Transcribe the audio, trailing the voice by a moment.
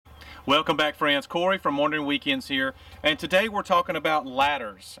Welcome back, friends. Corey from Wandering Weekends here, and today we're talking about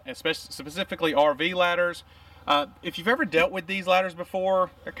ladders, especially specifically RV ladders. If you've ever dealt with these ladders before,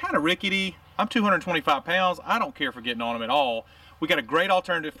 they're kind of rickety. I'm 225 pounds. I don't care for getting on them at all. We got a great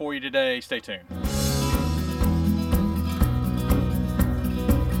alternative for you today. Stay tuned.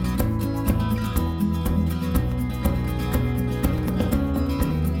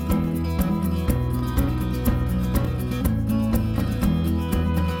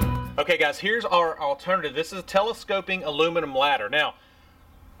 Okay guys, here's our alternative. This is a telescoping aluminum ladder. Now,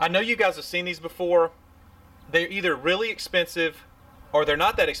 I know you guys have seen these before. They're either really expensive or they're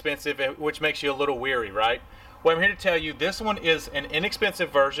not that expensive, which makes you a little weary, right? Well, I'm here to tell you this one is an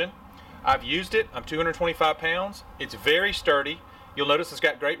inexpensive version. I've used it. I'm 225 pounds. It's very sturdy. You'll notice it's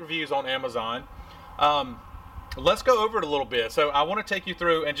got great reviews on Amazon. Let's go over it a little bit. So I want to take you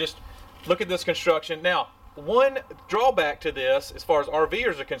through and just look at this construction. Now, one drawback to this, as far as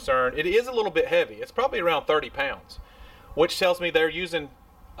RVers are concerned, it is a little bit heavy. It's probably around 30 pounds, which tells me they're using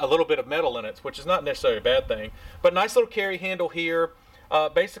a little bit of metal in it, which is not necessarily a bad thing. But nice little carry handle here.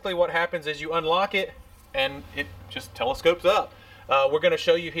 Basically what happens is you unlock it and it just telescopes up. We're going to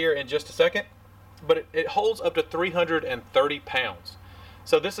show you here in just a second, but it holds up to 330 pounds.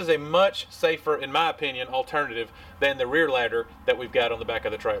 So this is a much safer, in my opinion, alternative than the rear ladder that we've got on the back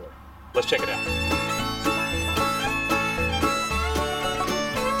of the trailer. Let's check it out.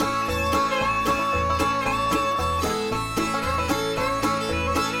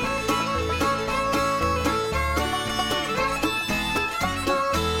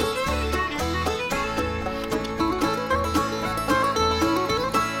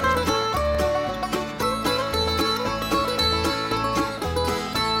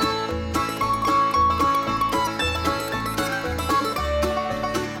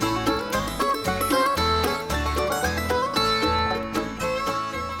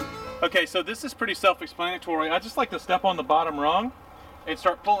 Okay, so this is pretty self-explanatory. I just like to step on the bottom rung and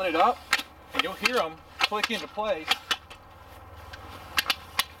start pulling it up, and you'll hear them click into place.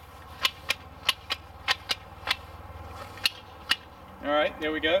 All right,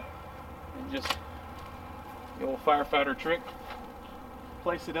 there we go. And just the old firefighter trick.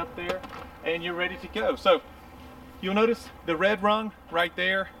 Place it up there, and you're ready to go. So you'll notice the red rung right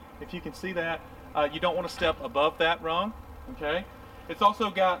there. If you can see that, you don't want to step above that rung. Okay. It's also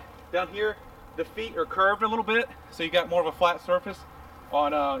got down here, the feet are curved a little bit, so you got more of a flat surface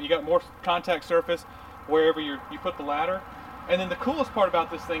on. You got more contact surface wherever you put the ladder. And then the coolest part about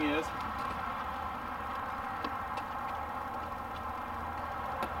this thing is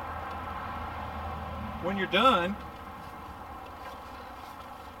when you're done.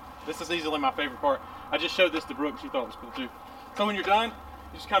 This is easily my favorite part. I just showed this to Brooke. She thought it was cool too. So when you're done,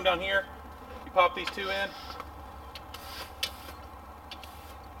 you just come down here, you pop these two in.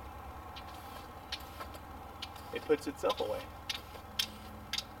 It puts itself away.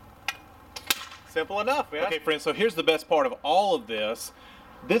 Simple enough, man. Okay, friends, so here's the best part of all of this.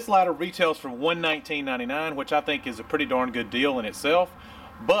 This ladder retails for $119.99, which I think is a pretty darn good deal in itself.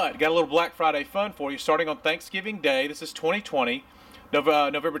 But got a little Black Friday fun for you starting on Thanksgiving Day. This is 2020.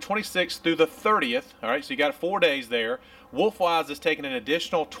 November 26th through the 30th. All right, so you got 4 days there. Wolfwise is taking an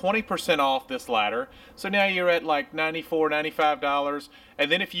additional 20% off this ladder. So now you're at like $94, $95.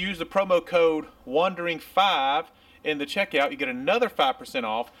 And then if you use the promo code WANDERING5 in the checkout, you get another 5%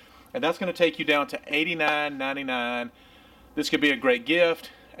 off. And that's going to take you down to $89.99. This could be a great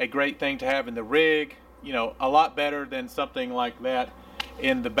gift, a great thing to have in the rig. You know, a lot better than something like that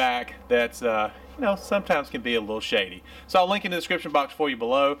in the back that's you know, sometimes can be a little shady. So I'll link in the description box for you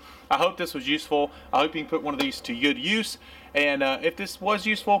below. I hope this was useful. I hope you can put one of these to good use. And if this was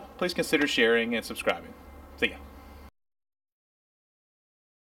useful, please consider sharing and subscribing. See ya.